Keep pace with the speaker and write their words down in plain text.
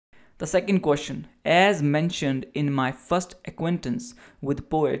The second question, as mentioned in my first acquaintance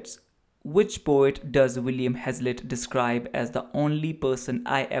with poets, which poet does William Hazlitt describe as the only person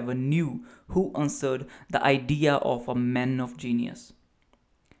I ever knew who answered the idea of a man of genius?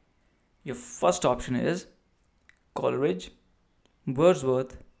 Your first option is Coleridge,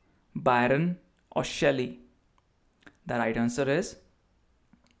 Wordsworth, Byron, or Shelley. The right answer is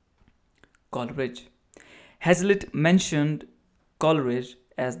Coleridge. Hazlitt mentioned Coleridge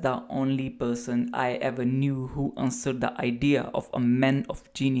as the only person I ever knew who answered the idea of a man of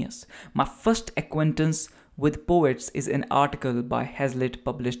genius. My first acquaintance with poets is an article by Hazlitt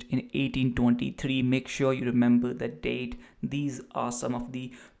published in 1823. Make sure you remember the date. These are some of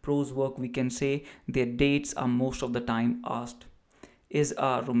the prose work we can say. Their dates are most of the time asked. Is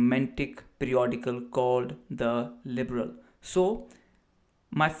a romantic periodical called The Liberal. So,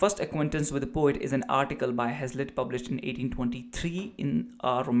 my first acquaintance with a poet is an article by Hazlitt published in 1823 in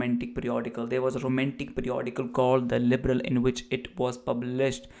a romantic periodical. There was a romantic periodical called The Liberal in which it was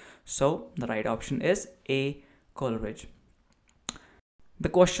published. So the right option is A. Coleridge. The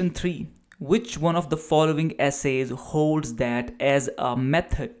question 3. Which one of the following essays holds that as a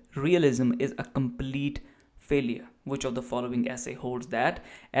method, realism is a complete failure? Which of the following essay holds that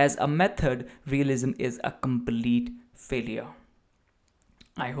as a method, realism is a complete failure?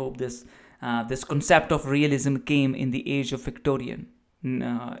 I hope this concept of realism came in the age of Victorian,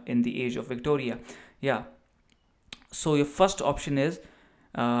 in the age of Victoria. Yeah. So your first option is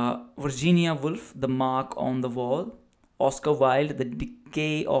Virginia Woolf, The Mark on the Wall; Oscar Wilde, The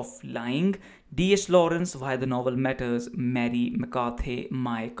Decay of Lying; D.H. Lawrence, Why the Novel Matters; Mary McCarthy,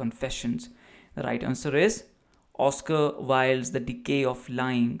 My Confessions. The right answer is Oscar Wilde's The Decay of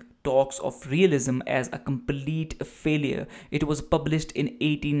Lying talks of realism as a complete failure. It was published in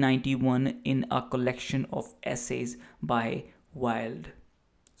 1891 in a collection of essays by Wilde.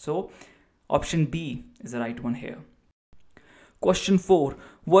 So, option B is the right one here. Question 4.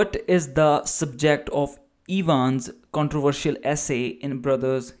 What is the subject of Ivan's controversial essay in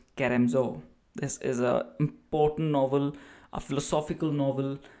Brothers Karamazov? This is an important novel, a philosophical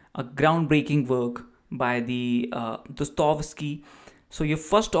novel, a groundbreaking work by the Dostoevsky. So your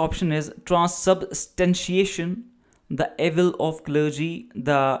first option is transubstantiation, the evil of clergy,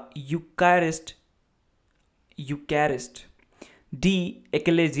 the Eucharist, D,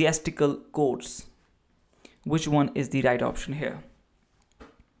 ecclesiastical courts. Which one is the right option here?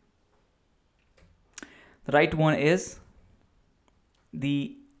 The right one is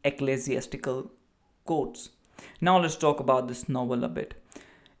the ecclesiastical courts. Now let's talk about this novel a bit.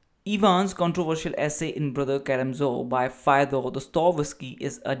 Ivan's controversial essay in Brother Karamazov by Fyodor Dostoevsky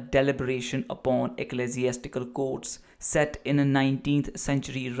is a deliberation upon ecclesiastical courts set in 19th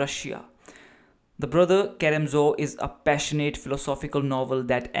century Russia. The Brother Karamazov is a passionate philosophical novel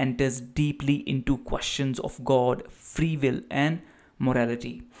that enters deeply into questions of God, free will, and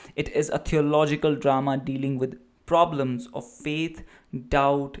morality. It is a theological drama dealing with problems of faith,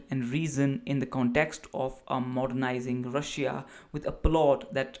 doubt, and reason in the context of a modernizing Russia, with a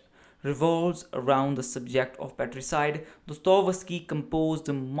plot that revolves around the subject of patricide. Dostoevsky composed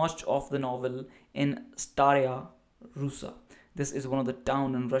much of the novel in Staraya Russa. This is one of the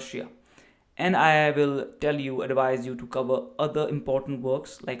towns in Russia. And I will advise you to cover other important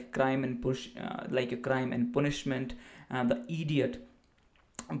works like Crime and Punishment, The Idiot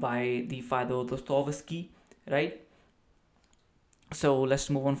by the Fyodor Dostoevsky, right? So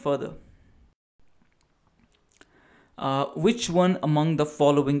let's move on further. Which one among the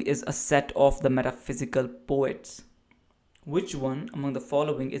following is a set of the metaphysical poets? Which one among the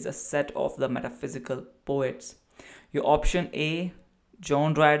following is a set of the metaphysical poets? Your option A,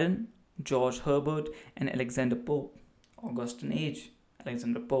 John Dryden, George Herbert, and Alexander Pope. Augustan age.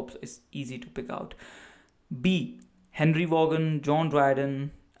 Alexander Pope is easy to pick out. B, Henry Vaughan, John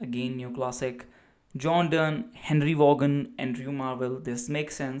Dryden, again neoclassic. John Donne, Henry Vaughan, Andrew Marvell. This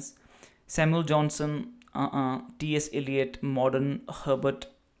makes sense. Samuel Johnson, T.S. Eliot, modern Herbert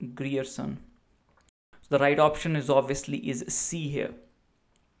Grierson. So the right option is obviously C here,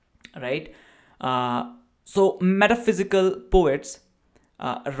 right? So metaphysical poets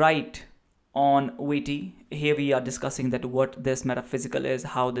write on weighty. Here we are discussing that what this metaphysical is,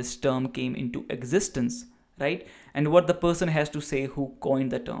 how this term came into existence, right? And what the person has to say who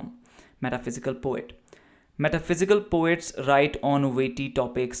coined the term, metaphysical poet. Metaphysical poets write on weighty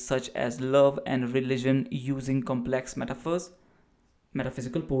topics such as love and religion using complex metaphors.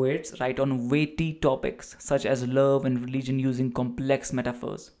 Metaphysical poets write on weighty topics such as love and religion using complex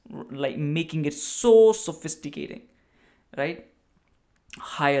metaphors, like making it so sophisticated, right?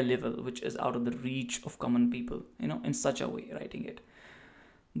 Higher level, which is out of the reach of common people, in such a way writing it.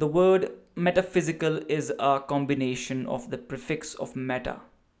 The word metaphysical is a combination of the prefix of meta,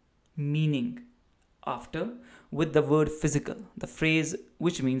 meaning after, with the word physical. The phrase,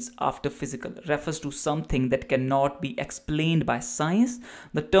 which means after physical, refers to something that cannot be explained by science.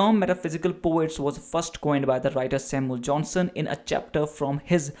 The term metaphysical poets was first coined by the writer Samuel Johnson in a chapter from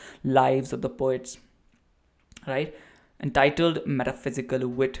his Lives of the Poets, right, entitled Metaphysical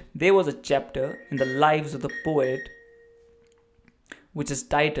Wit. There was a chapter in the Lives of the Poet which is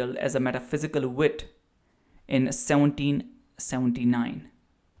titled as a Metaphysical Wit in 1779.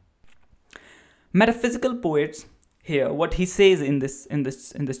 Metaphysical poets, here what he says in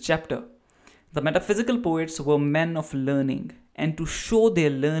this chapter, the metaphysical poets were men of learning, and to show their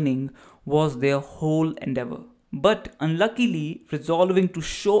learning was their whole endeavor, but unluckily resolving to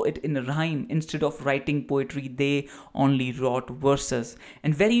show it in rhyme instead of writing poetry, they only wrote verses,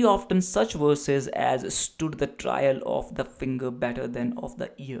 and very often such verses as stood the trial of the finger better than of the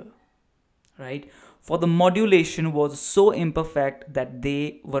ear, right? For the modulation was so imperfect that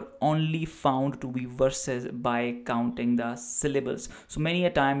they were only found to be verses by counting the syllables. So many a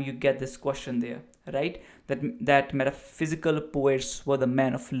time you get this question there, right? That metaphysical poets were the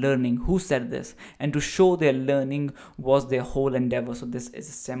men of learning. Who said this? And to show their learning was their whole endeavor. So this is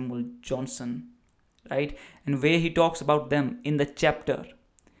Samuel Johnson, right? And where he talks about them in the chapter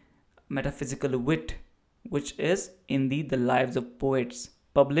Metaphysical Wit, which is in the Lives of Poets,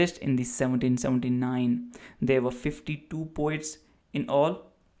 published in the 1779. There were 52 poets in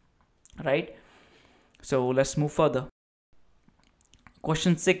all, right? So let's move further.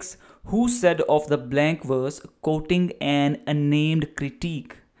 Question 6. Who said of the blank verse, quoting an unnamed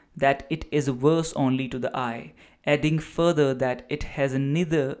critique, that it is verse only to the eye, adding further that it has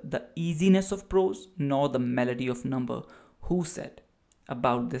neither the easiness of prose nor the melody of number? Who said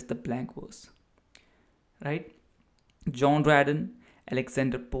about this, the blank verse, right? John Dryden,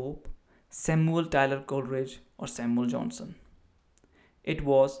 Alexander Pope, Samuel Taylor Coleridge, or Samuel Johnson? It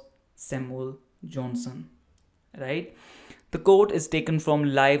was Samuel Johnson, right? The quote is taken from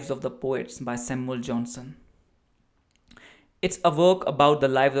Lives of the Poets by Samuel Johnson. It's a work about the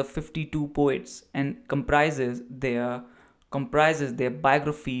lives of 52 poets and comprises their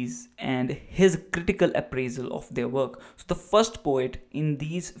biographies and his critical appraisal of their work. So the first poet in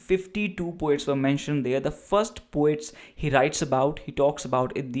these 52 poets were mentioned there. The first poets he talks about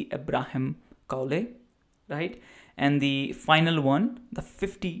is the Abraham Cowley, right? And the final one, the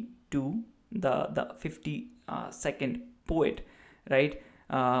 52, the 52nd poet, right,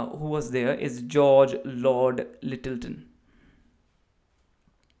 who was there, is George Lord Lyttelton.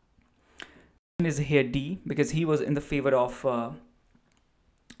 Is here D because he was in the favor of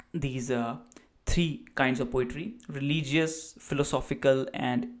these three kinds of poetry: religious, philosophical,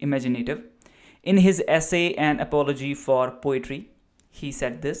 and imaginative. In his essay An Apology for Poetry, he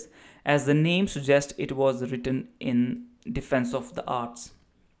said this: as the name suggests, it was written in defense of the arts,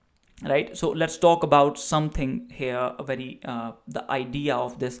 right? So let's talk about something here, the idea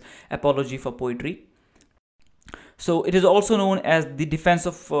of this apology for poetry. So it is also known as the defense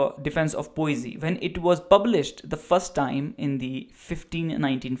of poesy. When it was published the first time in the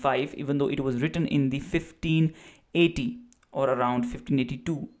 1595, even though it was written in the 1580 or around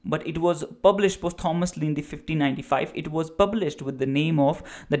 1582, but it was published posthumously in the 1595. It was published with the name of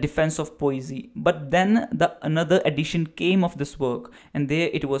the Defense of Poesy, but then another edition came of this work, and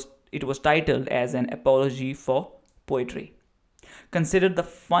there it was titled as An Apology for Poetry. Considered the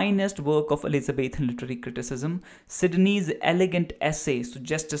finest work of Elizabethan literary criticism, Sidney's elegant essay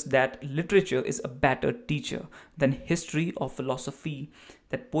suggests that literature is a better teacher than history or philosophy,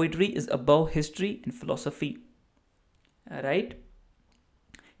 that poetry is above history and philosophy. Right?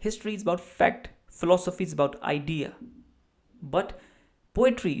 History is about fact, philosophy is about idea, but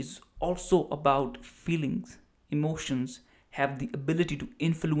poetry is also about feelings, emotions, have the ability to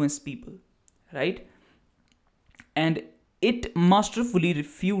influence people, right? And it masterfully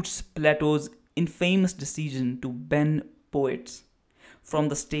refutes Plato's infamous decision to ban poets from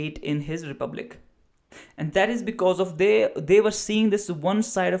the state in his Republic, and that is because of they were seeing this one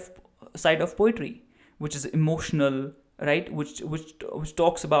side of poetry, which is emotional, right? Which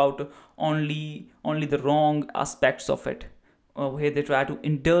talks about only the wrong aspects of it, where they try to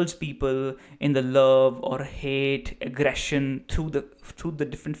indulge people in the love or hate, aggression through the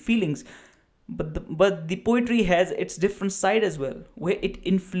different feelings. But the poetry has its different side as well, where it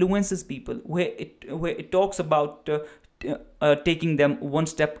influences people, where it talks about taking them one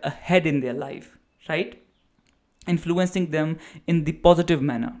step ahead in their life, right? Influencing them in the positive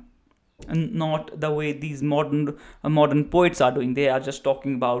manner, and not the way these modern poets are doing. They are just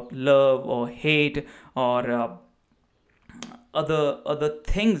talking about love or hate or other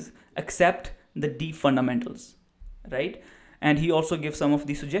things except the deep fundamentals, right? And he also gives some of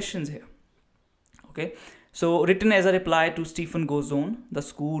the suggestions here. Okay, so written as a reply to Stephen Gozon, the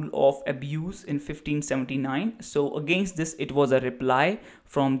School of Abuse in 1579. So against this, it was a reply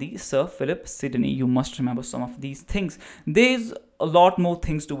from the Sir Philip Sidney. You must remember some of these things. There's a lot more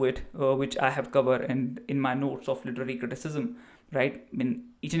things to it, which I have covered in my notes of literary criticism, right? I mean,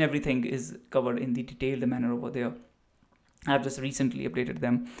 each and everything is covered in the detailed manner over there. I've just recently updated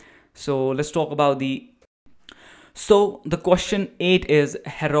them. So let's talk about the. So the question 8 is,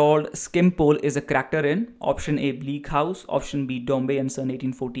 Harold Skimpole is a character in option A, Bleak House, option B, Dombey and Son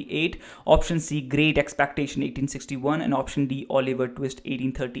 1848, option C, Great Expectation 1861, and option D, Oliver Twist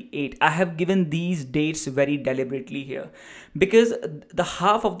 1838. I have given these dates very deliberately here because the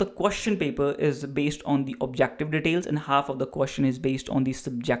half of the question paper is based on the objective details and half of the question is based on the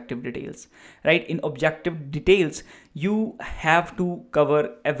subjective details, right? In objective details, you have to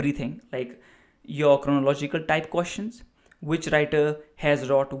cover everything, like your chronological type questions, which writer has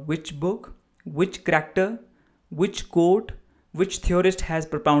wrote which book, which character, which quote, which theorist has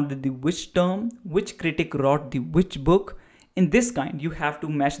propounded the which term, which critic wrote the which book. In this kind, you have to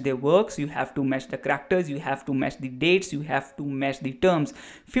match their works, you have to match the characters, you have to match the dates, you have to match the terms.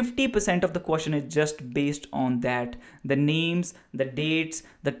 50% of the question is just based on that: the names, the dates,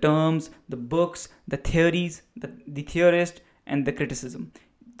 the terms, the books, the theories, the theorist, and the criticism.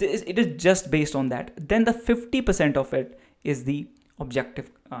 It is just based on that. Then the 50% of it is the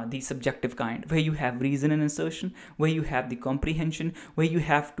objective, the subjective kind, where you have reason and assertion, where you have the comprehension, where you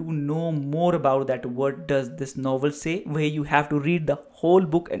have to know more about that. What does this novel say? Where you have to read the whole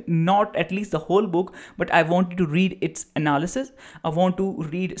book, and not at least the whole book, but I want you to read its analysis. I want to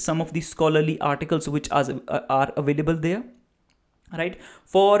read some of the scholarly articles which are available there. Right,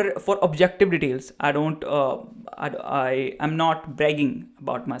 for objective details, I'm not bragging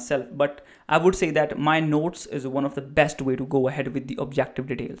about myself, but I would say that my notes is one of the best way to go ahead with the objective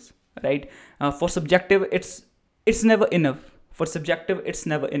details, right? For subjective, it's never enough. For subjective, it's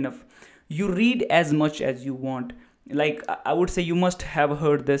never enough. You read as much as you want. Like, I would say, you must have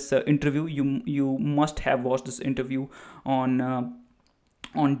heard this interview, you must have watched this interview on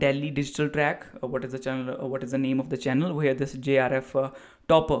Delhi Digital Track. What is the channel? What is the name of the channel? Where this JRF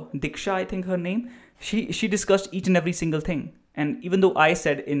topper, Diksha, I think her name. She discussed each and every single thing. And even though I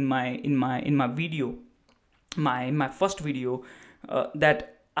said in my video, my first video,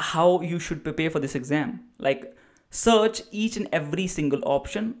 that how you should prepare for this exam, like search each and every single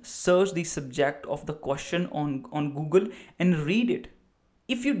option, search the subject of the question on Google and read it.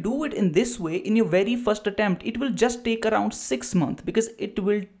 If you do it in this way in your very first attempt, it will just take around 6 months, because it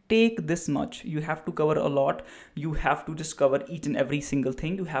will take this much. You have to cover a lot. You have to just cover each and every single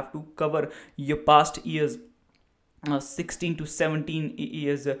thing. You have to cover your past years, 16 to 17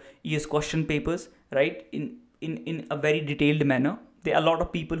 years question papers, right? In a very detailed manner. There are a lot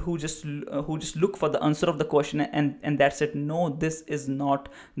of people who just look for the answer of the question and that's it. No, this is not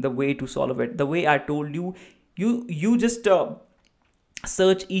the way to solve it. The way I told you, you just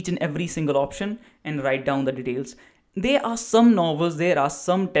search each and every single option and write down the details. There are some novels, there are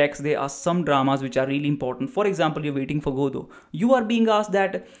some texts, there are some dramas which are really important. For example, you're waiting for Godot. You are being asked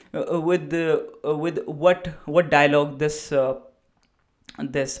that with what dialogue this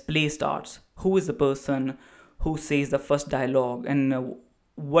play starts. Who is the person who says the first dialogue, and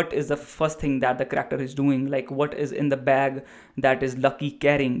what is the first thing that the character is doing? Like, what is in the bag that is Lucky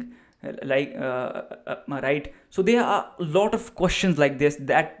carrying? Right? So there are a lot of questions like this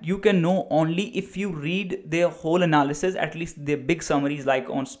that you can know only if you read their whole analysis, at least their big summaries, like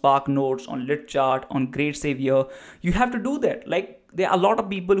on Spark Notes, on LitChart, on Great Savior. You have to do that. Like, there are a lot of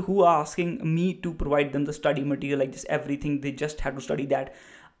people who are asking me to provide them the study material, like just everything. They just have to study that.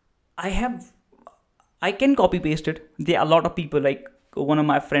 I can copy paste it. There are a lot of people, like one of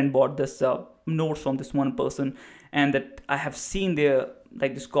my friend bought this notes from this one person, and that I have seen their,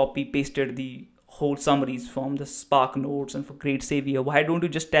 like, this copy pasted the whole summaries from the Spark Notes and for Great Savior. Why don't you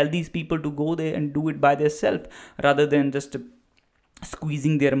just tell these people to go there and do it by themselves rather than just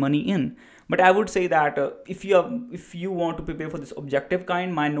squeezing their money in? But I would say that if you want to prepare for this objective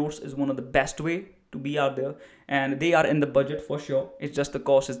kind, my notes is one of the best way to be out there, and they are in the budget for sure. It's just the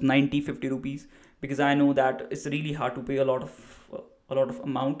cost is 90-50 rupees, because I know that it's really hard to pay a lot of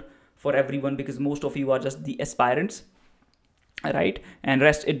amount for everyone, because most of you are just the aspirants, right? And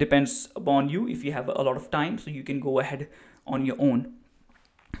rest, it depends upon you. If you have a lot of time, so you can go ahead on your own.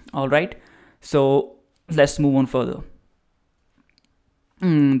 All right, so let's move on further.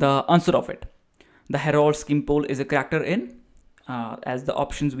 The answer of it: the Harold Skimpole is a character in, as the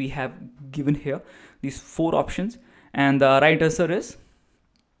options we have given here, these 4 options, And the right answer is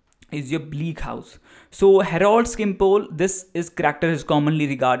your Bleak House. So Harold Skimpole, this is character is commonly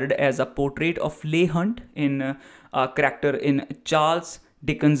regarded as a portrait of Leigh Hunt in a character in Charles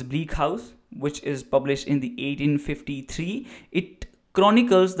Dickens' Bleak House, which is published in the 1853. It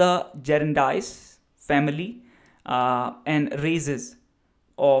chronicles the Jarndyce family and raises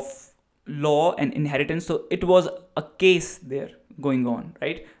of law and inheritance. So it was a case there going on,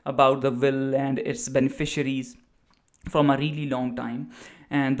 right, about the will and its beneficiaries from a really long time.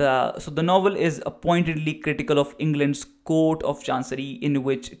 And so the novel is pointedly critical of England's court of chancery, in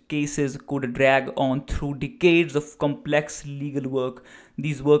which cases could drag on through decades of complex legal work.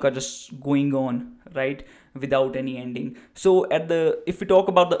 These work are just going on, right, without any ending. So if we talk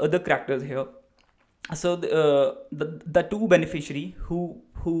about the other characters here, so the two beneficiary who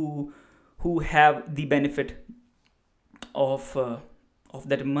have the benefit of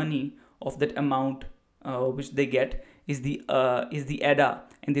that money, of that amount which they get, is the Ada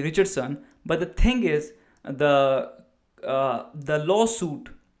and the Richardson. But the thing is, the lawsuit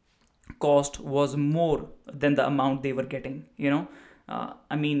cost was more than the amount they were getting.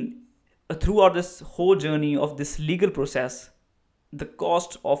 I mean, throughout this whole journey of this legal process, the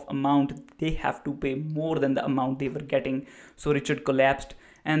cost of amount they have to pay more than the amount they were getting. So Richard collapsed,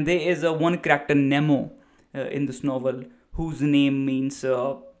 and there is a one character, Nemo, in this novel, whose name means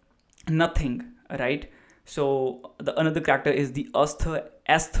nothing, right? So the another character is the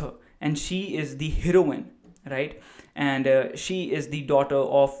Esther, and she is the heroine, right? And she is the daughter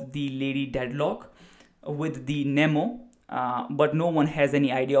of the Lady Deadlock with the Nemo, but no one has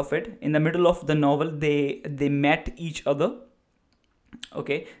any idea of it. In the middle of the novel, they met each other.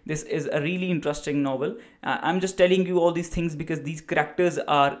 Okay, this is a really interesting novel. I'm just telling you all these things because these characters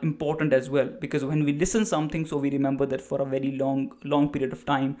are important as well, because when we listen something, so we remember that for a very long period of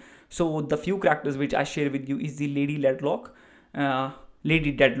time. So the few characters which I share with you is the Lady Deadlock,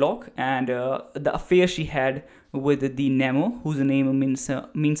 and the affair she had with the Nemo, whose name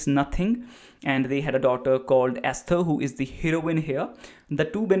means nothing, and they had a daughter called Esther, who is the heroine here. The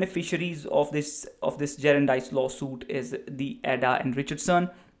two beneficiaries of this Jarndyce lawsuit is the Ada and Richardson.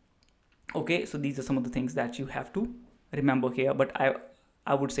 Okay, so these are some of the things that you have to remember here, but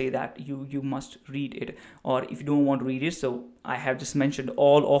I would say that you must read it, or if you don't want to read it, so I have just mentioned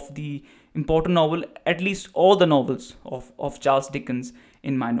all of the important novel, at least all the novels of Charles Dickens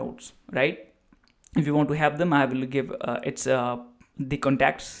in my notes, right? If you want to have them, I will give the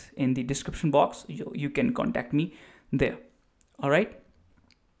contacts in the description box. You can contact me there. All right.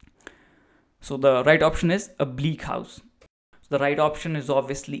 So the right option is a Bleak House. So the right option is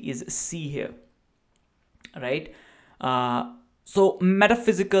obviously C here, right? So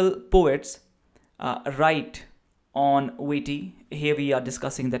metaphysical poets write on weighty. Here we are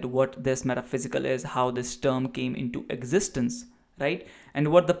discussing that what this metaphysical is, how this term came into existence, right?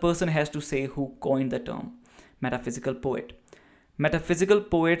 And what the person has to say who coined the term metaphysical poet. Metaphysical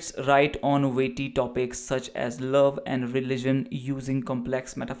poets write on weighty topics such as love and religion using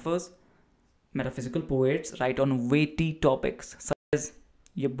complex metaphors. Metaphysical poets write on weighty topics such as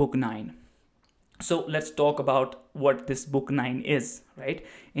your Book 9. So let's talk about what this Book 9 is, right,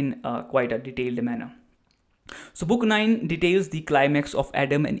 in quite a detailed manner. So Book 9 details the climax of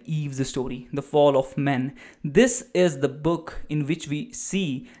Adam and Eve's story, the fall of man. This is the book in which we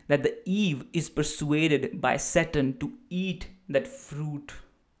see that the Eve is persuaded by Satan to eat that fruit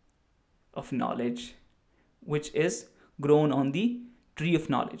of knowledge, which is grown on the tree of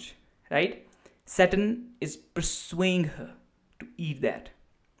knowledge, right? Satan is persuading her to eat that,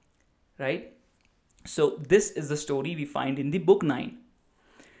 right? So this is the story we find in the Book 9.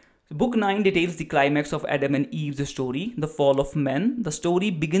 Book 9 details the climax of Adam and Eve's story, the fall of man. The story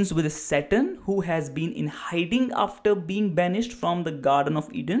begins with Satan, who has been in hiding after being banished from the Garden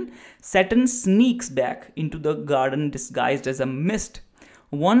of Eden. Satan sneaks back into the garden disguised as a mist.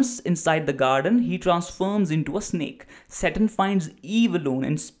 Once inside the garden, he transforms into a snake. Satan finds Eve alone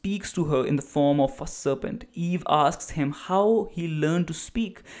and speaks to her in the form of a serpent. Eve asks him how he learned to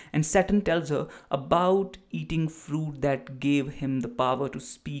speak, and Satan tells her about eating fruit that gave him the power to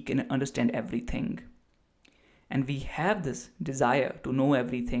speak and understand everything. And we have this desire to know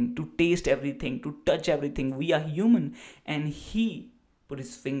everything, to taste everything, to touch everything. We are human, and he put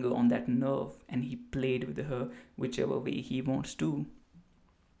his finger on that nerve and he played with her whichever way he wants to.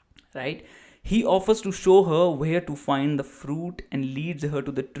 Right? He offers to show her where to find the fruit and leads her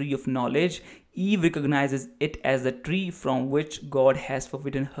to the tree of knowledge. Eve recognizes it as the tree from which God has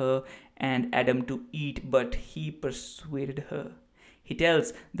forbidden her and Adam to eat, but he persuaded her. He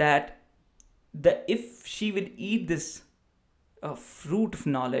tells that if she will eat this fruit of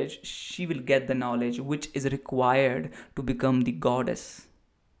knowledge, she will get the knowledge which is required to become the goddess,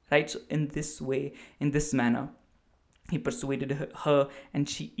 right? So in this way, in this manner, he persuaded her and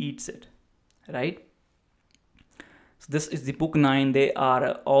she eats it, right? So this is the book 9. They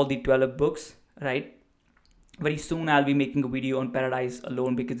are all the 12 books, right? Very soon I'll be making a video on Paradise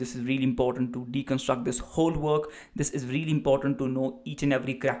Alone, because this is really important to deconstruct this whole work. This is really important to know each and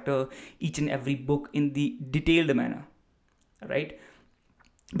every character, each and every book in the detailed manner, right?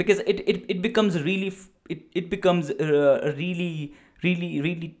 Because it becomes really it becomes really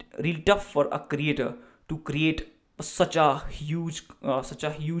tough for a creator to create such a huge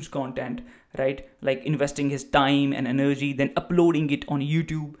content, right? Like investing his time and energy, then uploading it on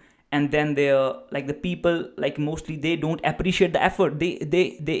YouTube, and then they're like, the people, like, mostly they don't appreciate the effort. They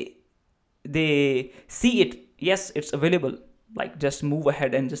see it, yes, it's available, like, just move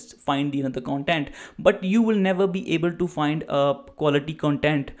ahead and just find the another content. But you will never be able to find a quality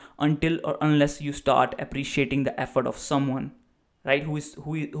content until or unless you start appreciating the effort of someone, right, who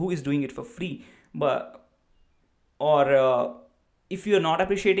is doing it for free. But or if you're not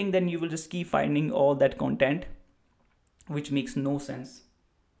appreciating, then you will just keep finding all that content which makes no sense,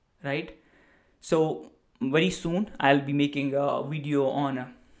 right? So very soon I'll be making a video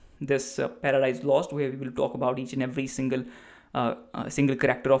on this Paradise Lost, where we will talk about each and every single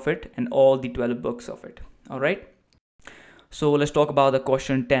character of it and all the 12 books of it. All right, so let's talk about the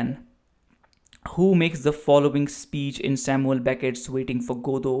question 10. Who makes the following speech in Samuel Beckett's Waiting for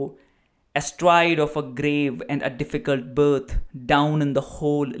Godot? Astride of a grave and a difficult birth, down in the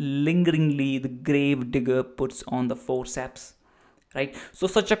hole lingeringly the grave digger puts on the forceps, right? So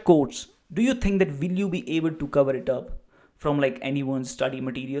such a quotes, do you think that will you be able to cover it up from like anyone's study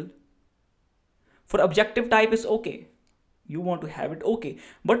material? For objective type is okay, you want to have it, okay.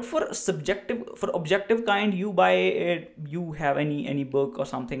 But for objective kind, you buy it, you have any book or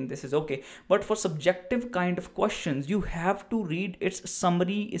something, this is okay. But for subjective kind of questions, you have to read its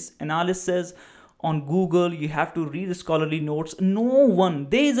summary, its analysis on Google, you have to read the scholarly notes. No one,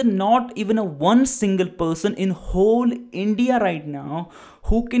 there is not even a one single person in whole India right now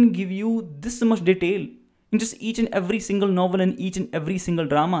who can give you this much detail in just each and every single novel and each and every single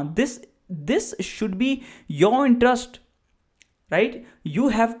drama. This should be your interest, right? You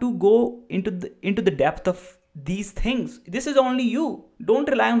have to go into the depth of these things. This is only you. Don't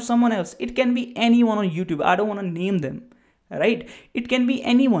rely on someone else. It can be anyone on YouTube. I don't want to name them, right? It can be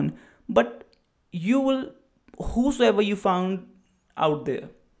anyone, but you will, whosoever you found out there,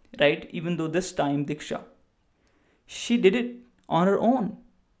 right? Even though this time Diksha, she did it on her own,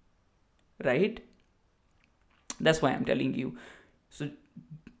 right? That's why I'm telling you. So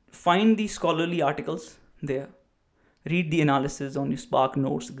find the scholarly articles there. Read the analysis on your Spark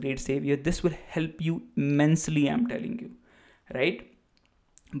Notes, Great Savior. This will help you immensely, I'm telling you, right?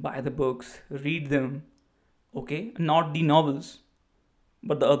 Buy the books, read them, okay? Not the novels,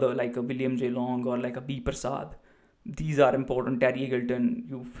 but the other, like a William J. Long or like a B. Prasad. These are important. Terry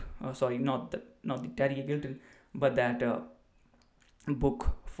Eagleton, sorry, not the Terry Eagleton, but that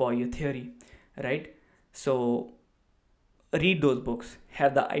book for your theory, right? So read those books,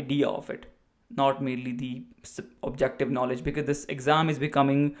 have the idea of it, not merely the objective knowledge, because this exam is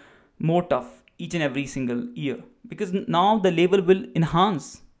becoming more tough each and every single year, because now the level will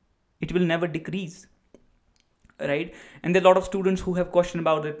enhance, it will never decrease, right? And there are a lot of students who have questioned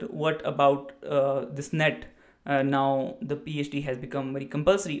about it. What about this net? Now the PhD has become very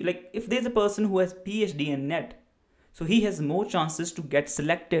compulsory. Like, if there's a person who has PhD in net, so he has more chances to get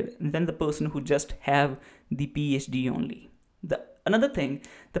selected than the person who just have the PhD only. Another thing,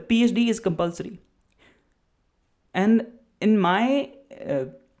 the PhD is compulsory, and in my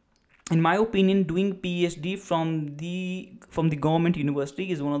opinion, doing PhD from the government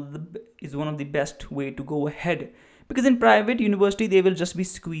university is one of the best way to go ahead. Because in private university, they will just be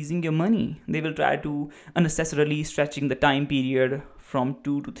squeezing your money. They will try to unnecessarily stretching the time period from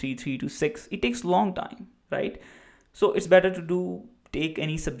 2 to 3, 3 to 6. It takes long time, right? So it's better to take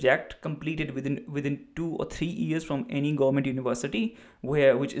any subject, complete it within 2 or 3 years from any government university,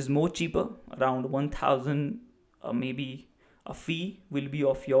 which is more cheaper, around 1,000, maybe a fee will be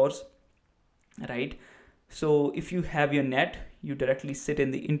of yours, right? So if you have your net, you directly sit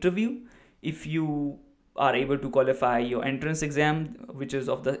in the interview. If you are able to qualify your entrance exam, which is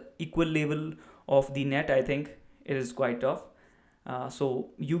of the equal level of the net, I think it is quite tough.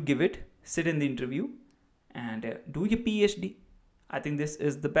 So you give it, sit in the interview, and do your PhD. I think this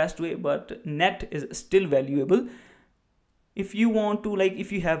is the best way, but net is still valuable. If you want to, like,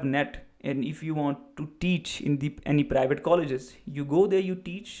 if you have net and if you want to teach in any private colleges, you go there, you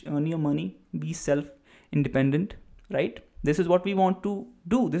teach, earn your money, be self-independent, right? This is what we want to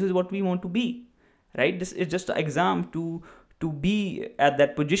do. This is what we want to be, right? This is just an exam to be at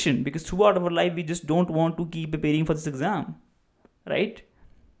that position, because throughout our life we just don't want to keep preparing for this exam, right?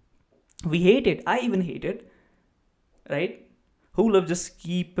 We hate it. I even hate it, right? Who love just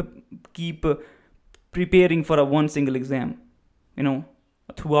keep preparing for a one single exam, you know,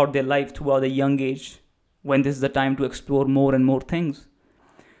 throughout their life, throughout their young age, when this is the time to explore more and more things.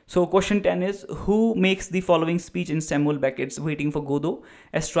 So question 10 is, who makes the following speech in Samuel Beckett's Waiting for Godot?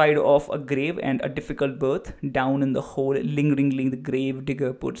 Astride of a grave and a difficult birth, down in the hole lingeringly the grave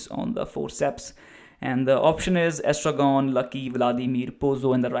digger puts on the forceps. And the option is Estragon, Lucky, Vladimir,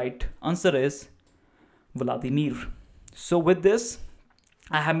 Pozo, and the right answer is Vladimir. So with this,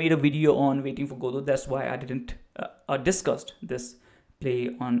 I have made a video on Waiting for Godot. That's why I didn't discussed this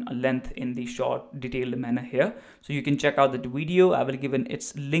play on a length in the short detailed manner here. So you can check out that video. I will give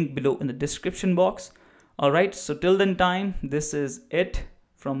its link below in the description box. All right, so till then time, this is it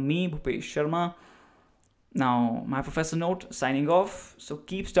from me, Bhupesh Sharma. Now, my professor note, signing off. So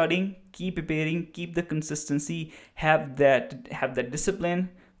keep studying, keep preparing, keep the consistency, have that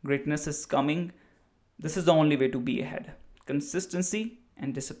discipline. Greatness is coming. This is the only way to be ahead. Consistency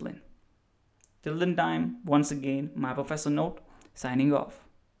and discipline. Till then time, once again, my professor note, signing off.